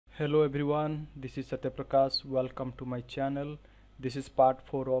Hello everyone, this is Satyaprakash. Welcome to my channel. This is part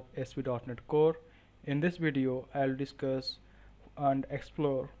 4 of ASP.NET Core. In this video, I'll discuss and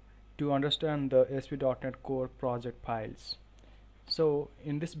explore to understand the ASP.NET Core project files. So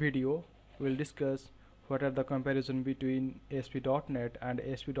in this video, we'll discuss what are the comparison between ASP.NET and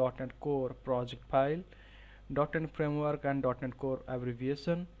ASP.NET Core project file, .NET Framework and .NET Core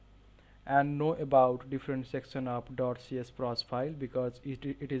abbreviation, and know about different section of .csproj file because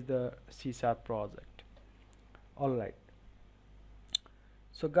it is the C# project. Alright,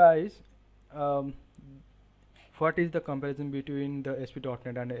 so guys, what is the comparison between the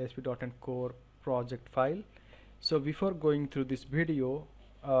ASP.NET and the ASP.NET Core project file? So before going through this video,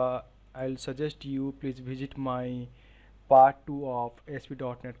 I'll suggest you please visit my part 2 of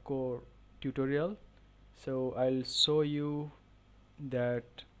ASP.NET Core tutorial. So I'll show you that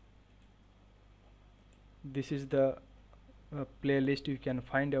this is the playlist you can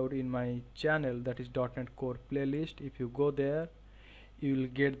find out in my channel, that is .NET Core playlist. If you go there, you will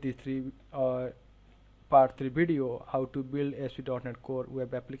get the part 3 video how to build ASP.NET Core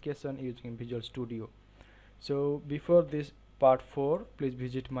web application using Visual Studio. So before this part 4, please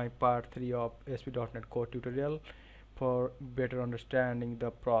visit my part 3 of ASP.NET Core tutorial for better understanding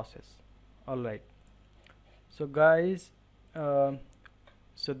the process. Alright, so guys,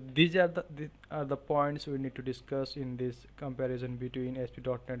 so these are the points we need to discuss in this comparison between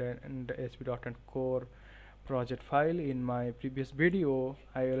ASP.NET and the ASP.NET Core project file. In my previous video,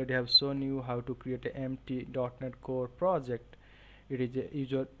 I already have shown you how to create an empty .NET Core project. It is a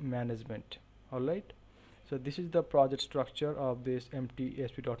user management. Alright, so this is the project structure of this empty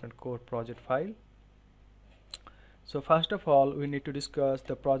ASP.NET Core project file. So first of all, we need to discuss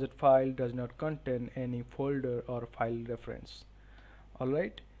the project file does not contain any folder or file reference.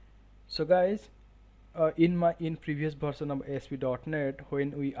 Alright, so guys, in previous version of ASP.NET,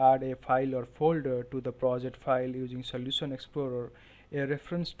 when we add a file or folder to the project file using Solution Explorer, a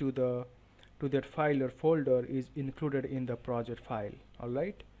reference to that file or folder is included in the project file.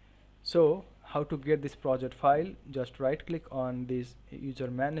 Alright, so how to get this project file? Just right click on this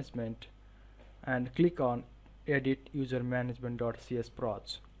user management and click on edit user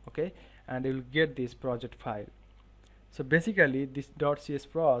management.csproj. Okay, and you will get this project file. So basically this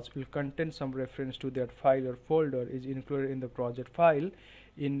 .csproj will contain some reference to that file or folder is included in the project file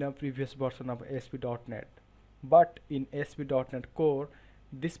in the previous version of ASP.NET. But in ASP.NET Core,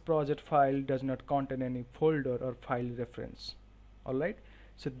 this project file does not contain any folder or file reference. Alright,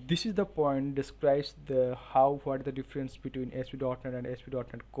 so this is the point describes what the difference between ASP.NET and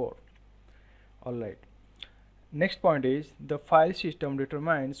ASP.NET Core. Alright, next point is the file system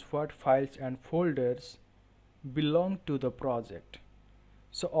determines what files and folders belong to the project.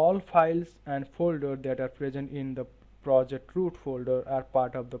 So all files and folders that are present in the project root folder are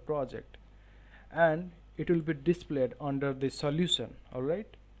part of the project, and it will be displayed under the solution. Alright,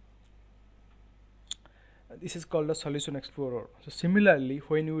 this is called the Solution Explorer. So similarly,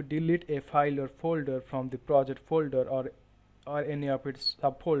 when you delete a file or folder from the project folder or any of its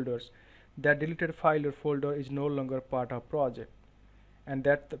subfolders, that deleted file or folder is no longer part of project, and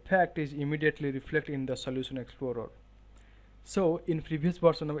that the fact is immediately reflected in the Solution Explorer. So in previous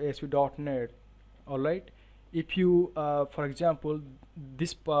version of ASP.NET, alright, if you for example,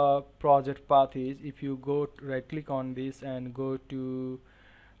 this project path is, if you go right click on this and go to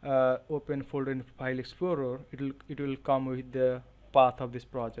open folder in File Explorer, it will come with the path of this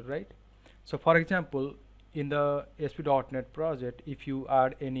project, right? So for example, in the ASP.NET project, if you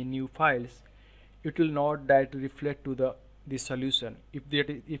add any new files, it will not directly reflect to the solution if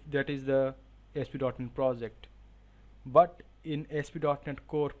that is the ASP.NET project. But in ASP.NET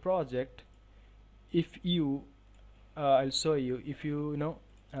Core project, if you I'll show you, if you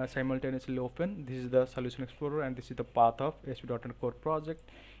simultaneously open, this is the Solution Explorer and this is the path of ASP.NET Core project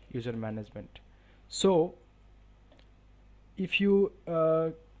user management. So if you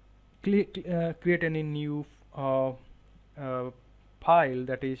create any new file,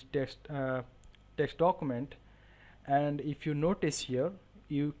 that is text document, and if you notice here,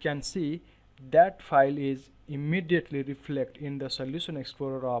 you can see that file is immediately reflect in the Solution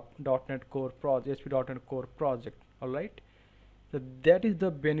Explorer of .NET Core project, ASP.NET Core project. Alright, so that is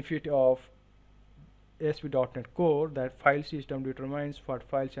the benefit of ASP.NET Core, that file system determines what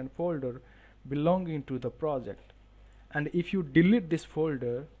files and folder belonging to the project. And if you delete this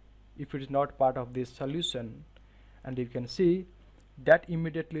folder, if it is not part of this solution, and you can see that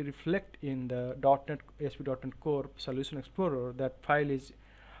immediately reflect in the ASP.NET Core Solution Explorer, that file is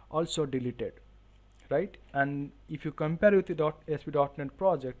also deleted, right? And if you compare with the ASP.NET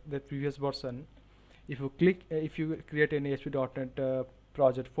project, the previous version, if you create an ASP.NET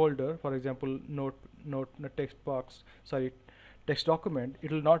project folder, for example text document,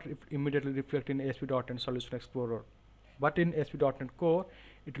 it will not immediately reflect in ASP.NET Solution Explorer, but in ASP.NET Core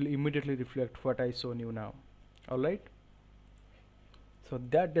it will immediately reflect what I shown you now. Alright, so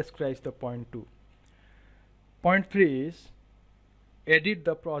that describes the point 2. Point 3 is edit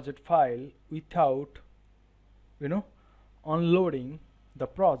the project file without unloading the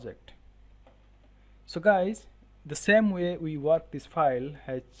project. So guys, the same way we work this file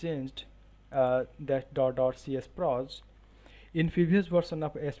has changed, that .csproj. In previous version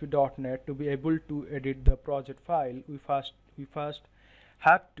of ASP.NET, to be able to edit the project file, we first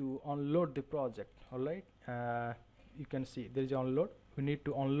have to unload the project. Alright, you can see there is unload. We need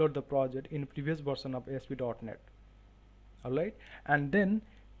to unload the project in previous version of ASP.NET. Alright, and then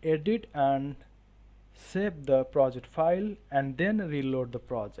edit and save the project file and then reload the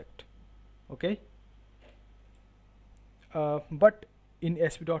project. Okay, but in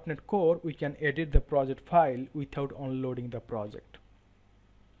ASP.NET Core we can edit the project file without unloading the project.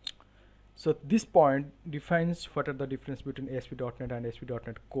 So this point defines what are the difference between ASP.NET and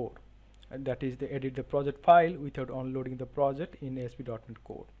ASP.NET Core, and that is the edit the project file without unloading the project in ASP.NET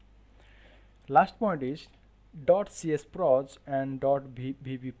Core. Last point is .csproj and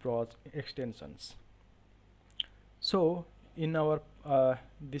 .vbproj extensions. So in our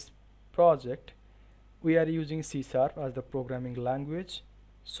this project we are using C# as the programming language,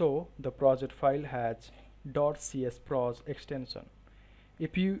 so the project file has .csproj extension.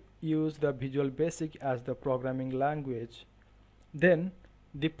 If you use the Visual Basic as the programming language, then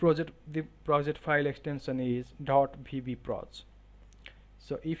the project file extension is .vbproj.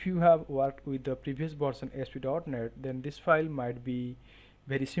 So if you have worked with the previous version ASP.NET, then this file might be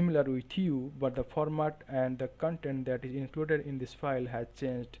very similar with you, but the format and the content that is included in this file has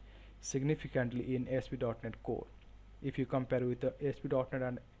changed significantly in ASP.NET Core if you compare with the ASP.NET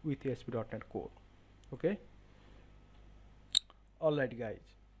and with ASP.NET Core. Okay, alright guys,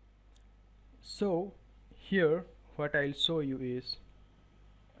 so here what I'll show you is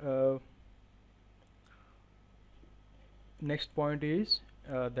next point is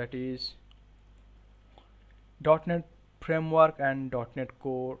that is .NET Framework and .NET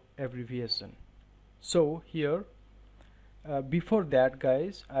Core abbreviation. So here before that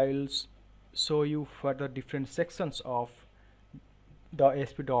guys, I'll show you for the different sections of the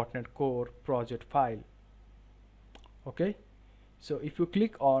ASP.NET Core project file. Okay, so if you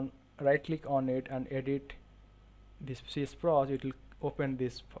right click on it and edit this csproj, it will open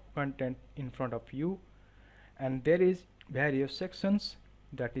this content in front of you, and there is various sections,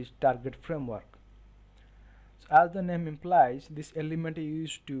 that is target framework. So as the name implies, this element is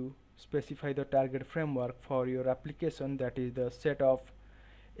used to specify the target framework for your application, that is the set of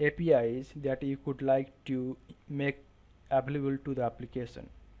APIs that you could like to make available to the application.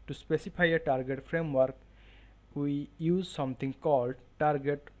 To specify a target framework, we use something called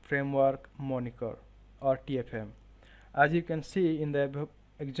target framework moniker or TFM. As you can see in the above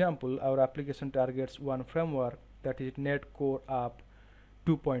example, our application targets one framework, that is .NET Core App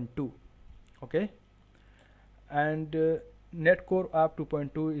 2.2. okay, and .NET Core App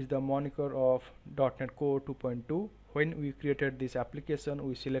 2.2 is the moniker of .NET Core 2.2. When we created this application,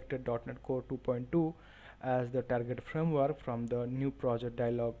 we selected .NET Core 2.2 as the target framework from the new project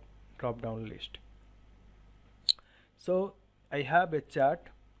dialog drop down list. So I have a chart,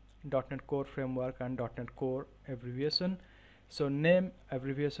 .NET Core framework and .NET Core abbreviation. So name,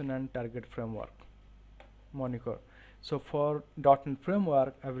 abbreviation and target framework moniker. So for .NET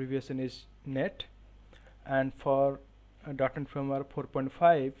framework, abbreviation is NET, and for .NET Framework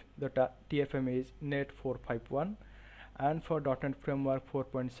 4.5, the TFM is .NET 451, and for .NET Framework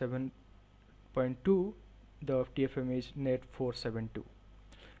 4.7.2, the TFM is .NET 472.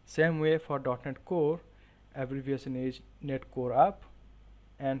 Same way for .NET Core, abbreviation is .NET Core App,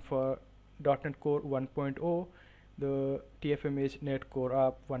 and for .NET Core 1.0, the TFM is .NET Core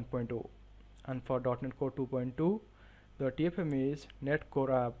App 1.0, and for .NET Core 2.2, the TFM is .NET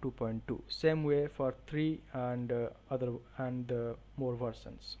Core App 2.2. Same way for 3 and more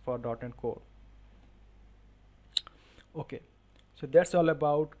versions for .NET Core. Okay, so that's all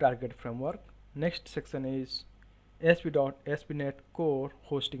about target framework. Next section is ASP.NET Core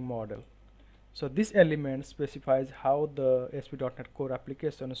hosting model. So this element specifies how the ASP.NET Core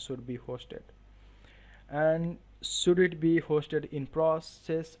application should be hosted, and should it be hosted in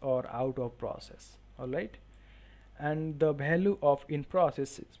process or out of process. Alright, and the value of in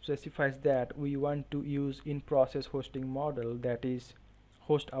process specifies that we want to use in process hosting model, that is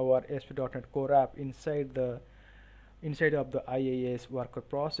host our ASP.NET Core app inside of the IaaS worker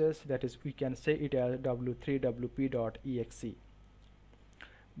process, that is we can say it as w3wp.exe.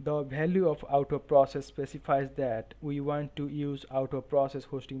 The value of out of process specifies that we want to use out of process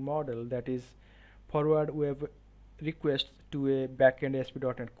hosting model, that is forward web requests to a backend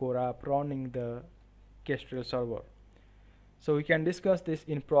ASP.NET Core app running the Kestrel server. So we can discuss this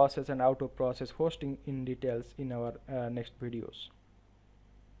in process and out of process hosting in details in our next videos.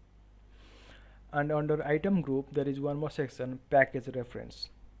 And under item group there is one more section, package reference.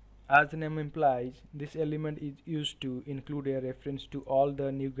 As the name implies, this element is used to include a reference to all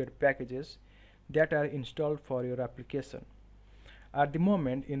the NuGet packages that are installed for your application. At the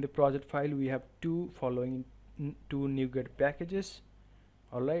moment in the project file we have two NuGet packages.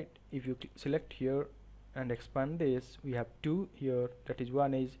 Alright, if you select here and expand this, we have two here. That is,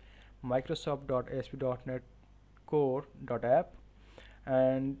 one is Microsoft.ASP.NET Core.app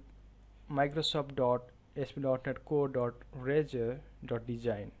and Microsoft.ASP.NET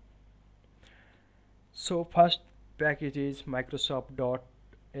Core.Razor.design. So first package is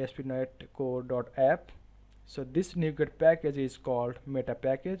Microsoft.ASP.NET Core.app. So this NuGet package is called meta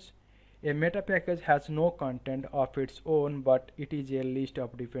package. A meta package has no content of its own, but it is a list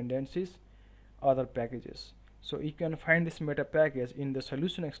of dependencies, other packages. So you can find this meta package in the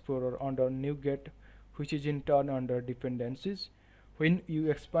Solution Explorer under NuGet, which is in turn under dependencies. When you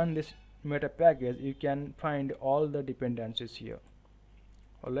expand this meta package, you can find all the dependencies here.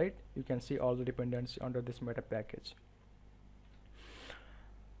 Alright, you can see all the dependencies under this meta package.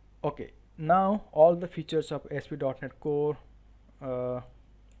 Okay, now all the features of ASP.NET Core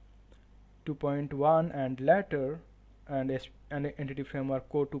 2.1 and later and Entity Framework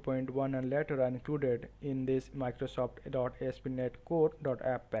Core 2.1 and later are included in this Microsoft.ASP.NET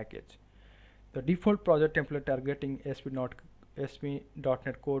Core.app package. The default project template targeting ASP.NET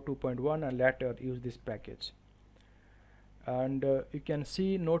Core 2.1 and later use this package. And you can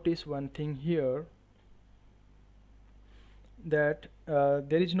notice one thing here, that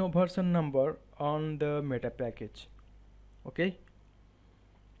there is no version number on the meta package. Okay,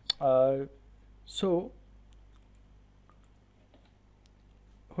 so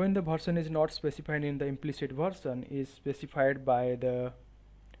when the version is not specified in the implicit version is specified by the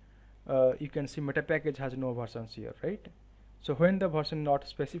you can see meta package has no versions here, right? So when the version not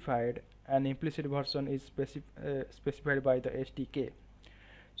specified, an implicit version is specified by the SDK.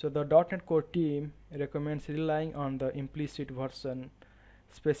 So the .NET Core team recommends relying on the implicit version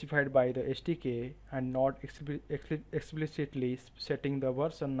specified by the SDK and not explicitly setting the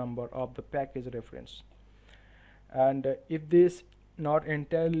version number of the package reference. And if this not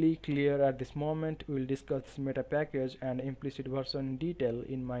entirely clear at this moment, we will discuss this meta package and implicit version in detail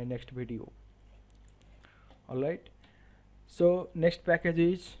in my next video. Alright, so next package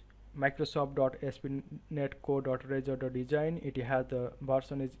is Microsoft.ASP.NET Core.Razor.design. It has the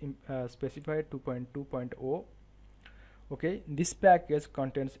version is specified 2.2.0. Okay, this package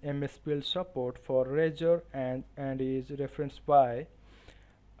contains MSPL support for Razor and is referenced by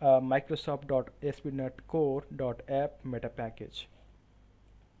Microsoft.ASP.NET Core.app meta package.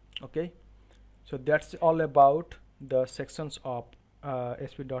 Okay, so that's all about the sections of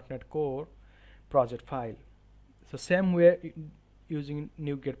ASP.NET Core project file. So same way using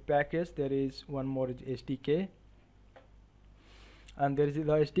NuGet package, there is one more SDK, and there is the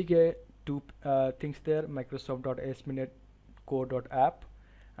SDK two things there, Microsoft.ASP.NET Core.app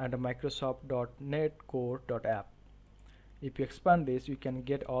and Microsoft.NET Core.app. If you expand this, you can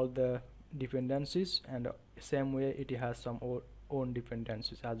get all the dependencies, and same way it has some own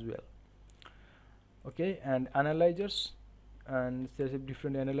dependencies as well. Okay, and analyzers, and there's a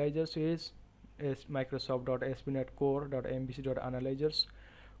different analyzers is Microsoft.ASP.NET Core.MVC.analyzers,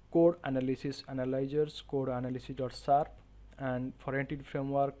 code analysis analyzers, code analysis.sharp, and for entity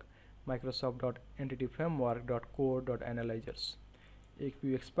framework Microsoft.entityframework.core.analyzers. If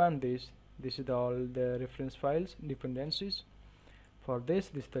we expand this, this is all the reference files, dependencies. For this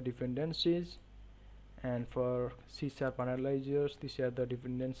is the dependencies, and for C# analyzers, these are the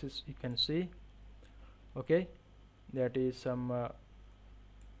dependencies you can see. Okay, that is some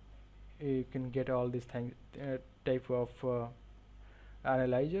you can get all these things type of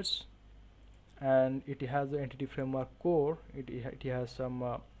analyzers, and it has the entity framework core. It has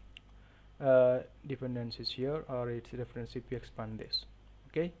some dependencies here, or its reference if you expand this.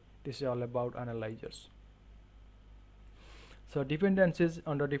 Okay, this is all about analyzers. So dependencies,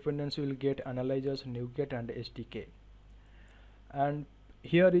 under dependency will get analyzers, NuGet, and SDK. And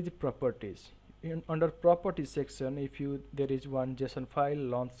here is properties. Under properties section, if there is one JSON file,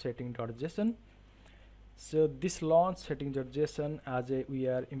 launch setting.json. So this launch setting.json, as we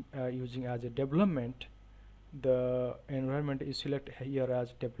are using as a development, the environment is select here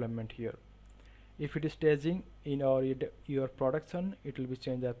as development here. If it is staging in your production, it will be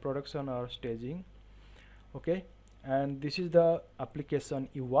changed as production or staging. Okay, and this is the application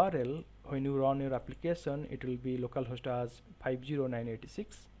URL. When you run your application, it will be localhost as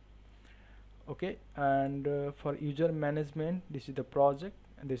 50986. Okay, and for user management, this is the project,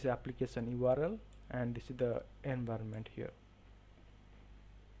 and this is application URL, and this is the environment here.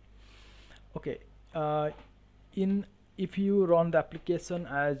 Okay, if you run the application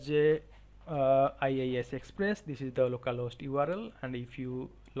as a IIS Express, this is the localhost URL, and if you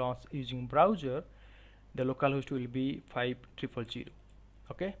launch using browser, the localhost will be 5000.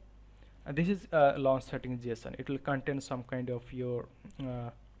 Okay, and this is launch setting JSON. It will contain some kind of your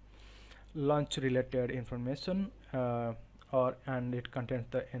launch related information, and it contains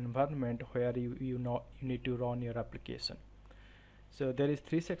the environment where you need to run your application. So there is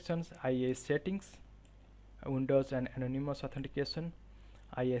 3 sections: IIS settings, Windows and anonymous authentication,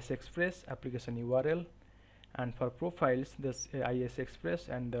 IIS Express, application URL, and for profiles, this IIS Express,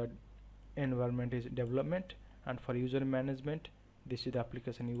 and the environment is development, and for user management, this is the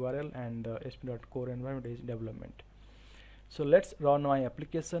application URL, and the ASP.core environment is development. So let's run my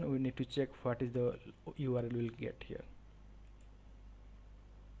application. We need to check what is the URL we'll get here.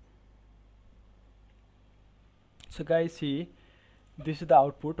 So guys, see, this is the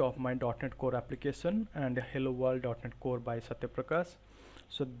output of my .NET Core application and Hello World .NET Core by Satyaprakash.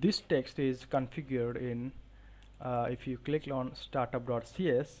 So this text is configured in, if you click on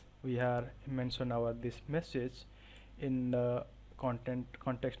startup.cs, we have mentioned this message in the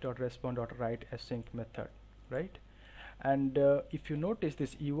context.response.write async method, right? And if you notice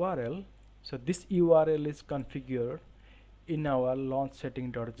this URL, so this URL is configured in our launch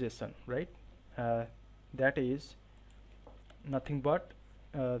setting.json, right? That is nothing but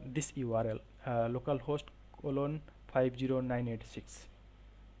this URL, localhost colon 50986.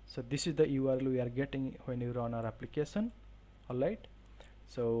 So this is the URL we are getting when you run our application. Alright,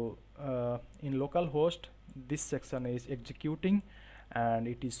 so in localhost, this section is executing and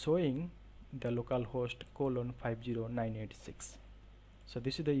it is showing the localhost colon 50986. So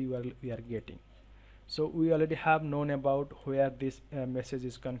this is the URL we are getting. So we already have known about where this message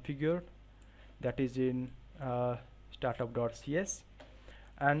is configured, that is in startup.cs,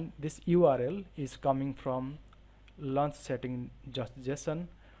 and this URL is coming from launch setting JSON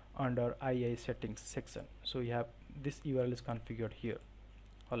under II settings section. So we have this URL is configured here.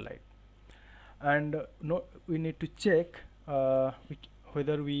 Alright, and we need to check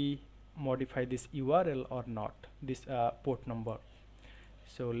whether we modify this URL or not, this port number.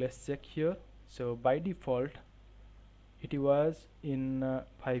 So let's check here. So by default it was in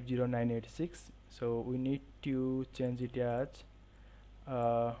 50986, so we need to change it as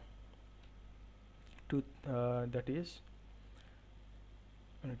that is,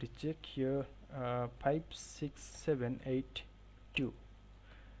 I need to check here, 56782,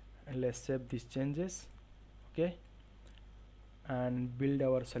 and let's save these changes. Okay, and build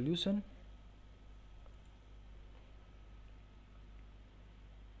our solution.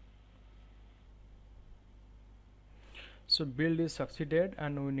 So build is succeeded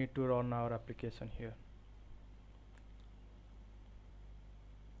and we need to run our application here.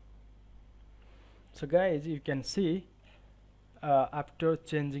 So guys, you can see after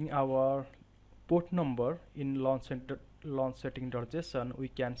changing our port number in launch setting.json, we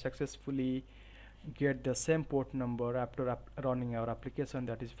can successfully get the same port number after running our application,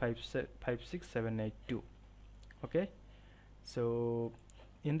 that is 56782. Okay, so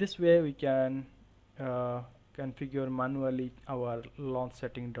in this way we can configure manually our launch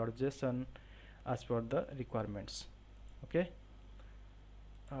setting.json as per the requirements. Okay,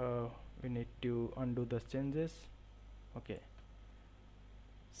 we need to undo the changes. Okay,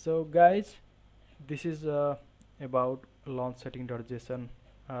 so guys, this is about launch setting.json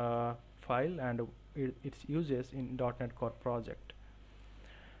file and its uses in .NET Core project.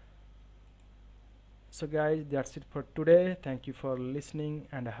 So guys, that's it for today. Thank you for listening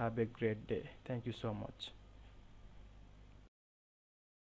and have a great day. Thank you so much.